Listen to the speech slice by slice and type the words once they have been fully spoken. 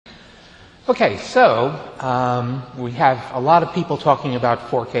Okay, so we have a lot of people talking about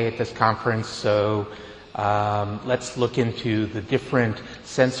 4K at this conference, so let's look into the different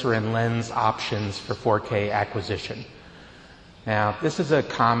sensor and lens options for 4K acquisition. Now, this is a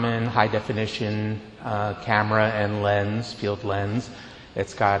common high-definition camera and lens, field lens.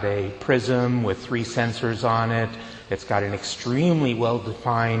 It's got a prism with 3 sensors on it. It's got an extremely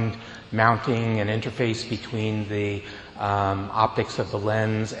well-defined mounting and interface between the optics of the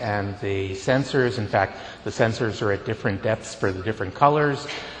lens and the sensors. In fact, the sensors are at different depths for the different colors.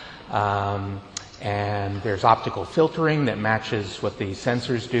 And there's optical filtering that matches what the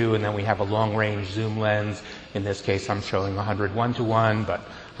sensors do, and then we have a long-range zoom lens. In this case, I'm showing 101:1, but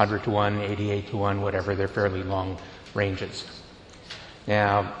 100:1, 88:1, whatever. They're fairly long ranges.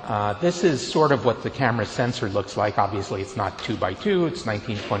 Now, this is sort of what the camera sensor looks like. Obviously, it's not 2x2, it's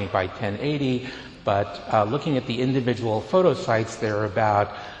 1920 by 1080, but looking at the individual photo sites, they're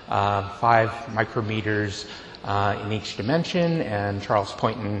about 5 micrometers in each dimension, and Charles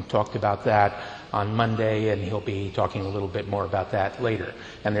Poynton talked about that on Monday, and he'll be talking a little bit more about that later.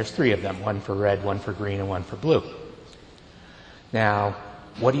 And there's 3 of them, one for red, one for green, and one for blue. Now,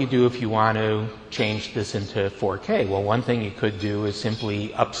 what do you do if you want to change this into 4K? Well, one thing you could do is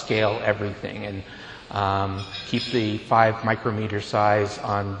simply upscale everything and keep the 5 micrometer size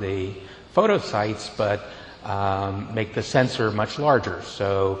on the photo sites, but make the sensor much larger.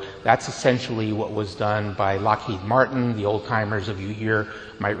 So that's essentially what was done by Lockheed Martin. The old timers of you here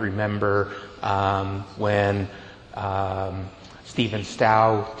might remember when Stephen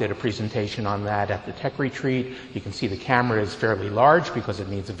Stow did a presentation on that at the tech retreat. You can see the camera is fairly large because it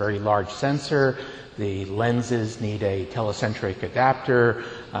needs a very large sensor. The lenses need a telecentric adapter.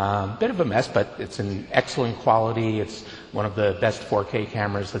 Bit of a mess, but it's an excellent quality. It's one of the best 4K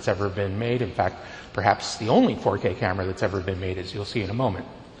cameras that's ever been made. In fact, perhaps the only 4K camera that's ever been made, as you'll see in a moment.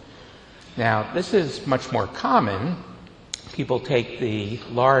 Now, this is much more common. People take the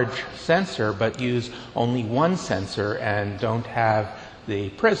large sensor but use only one sensor and don't have the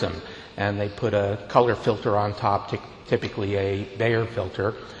prism, and they put a color filter on top, typically a Bayer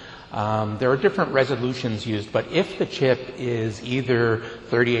filter. There are different resolutions used, but if the chip is either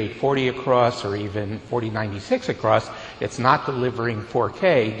 3840 across or even 4096 across, it's not delivering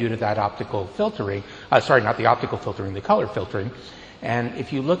 4K due to that optical filtering. Sorry, not the optical filtering, the color filtering. And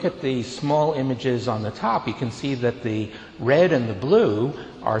if you look at the small images on the top, you can see that the red and the blue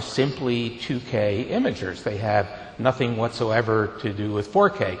are simply 2K imagers. They have nothing whatsoever to do with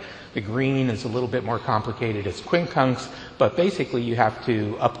 4K. The green is a little bit more complicated. It's quincunx, but basically you have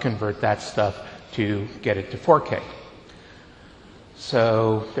to upconvert that stuff to get it to 4K.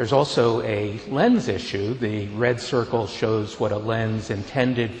 So there's also a lens issue. The red circle shows what a lens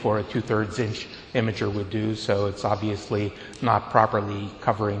intended for a 2/3 inch imager would do, so it's obviously not properly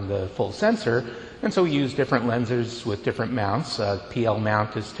covering the full sensor. And so we use different lenses with different mounts. PL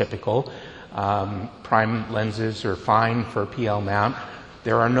mount is typical. Prime lenses are fine for PL mount.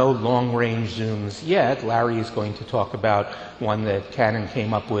 There are no long-range zooms yet. Larry is going to talk about one that Canon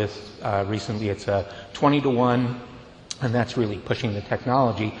came up with recently. It's a 20:1, and that's really pushing the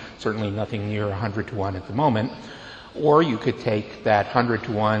technology. Certainly nothing near 100:1 at the moment. Or you could take that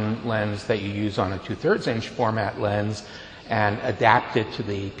 100:1 lens that you use on a 2/3 inch format lens and adapt it to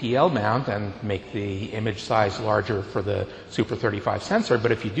the PL mount and make the image size larger for the Super 35 sensor.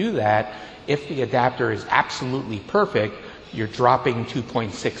 But if you do that, if the adapter is absolutely perfect, you're dropping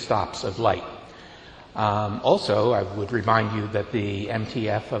 2.6 stops of light. Also, I would remind you that the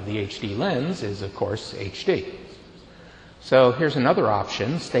MTF of the HD lens is, of course, HD. So here's another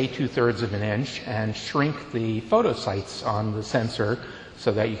option. Stay 2/3 of an inch and shrink the photo sites on the sensor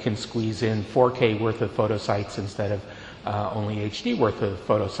so that you can squeeze in 4K worth of photo sites instead of only HD worth of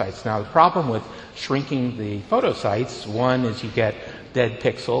photo sites. Now, the problem with shrinking the photo sites, one is you get dead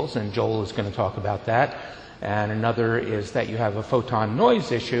pixels, and Joel is going to talk about that. And another is that you have a photon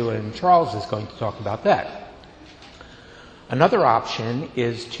noise issue, and Charles is going to talk about that. Another option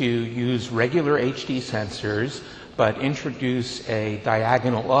is to use regular HD sensors but introduce a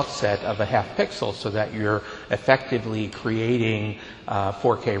diagonal offset of a half pixel so that you're effectively creating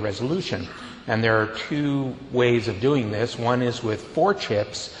 4K resolution. And there are 2 ways of doing this. One is with 4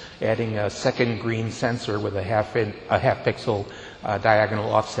 chips, adding a second green sensor with a half pixel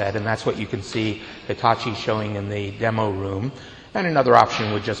diagonal offset, and that's what you can see Hitachi showing in the demo room. And another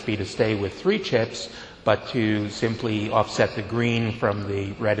option would just be to stay with 3 chips, but to simply offset the green from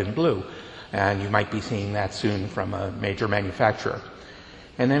the red and blue. And you might be seeing that soon from a major manufacturer.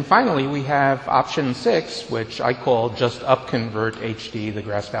 And then finally, we have option 6, which I call just upconvert HD. The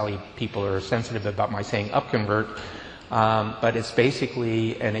Grass Valley people are sensitive about my saying upconvert. but it's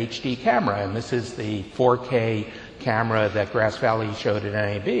basically an HD camera, and this is the 4K camera that Grass Valley showed at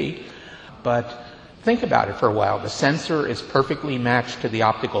NAB. But think about it for a while. The sensor is perfectly matched to the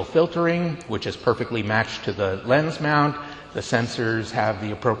optical filtering, which is perfectly matched to the lens mount. The sensors have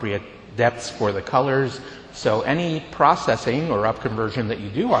the appropriate depths for the colors. So any processing or upconversion that you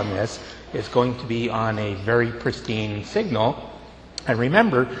do on this is going to be on a very pristine signal. And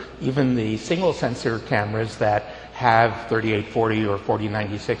remember, even the single sensor cameras that have 3840 or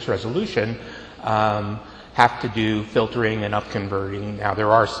 4096 resolution have to do filtering and upconverting. Now, there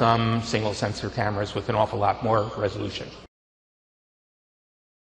are some single sensor cameras with an awful lot more resolution.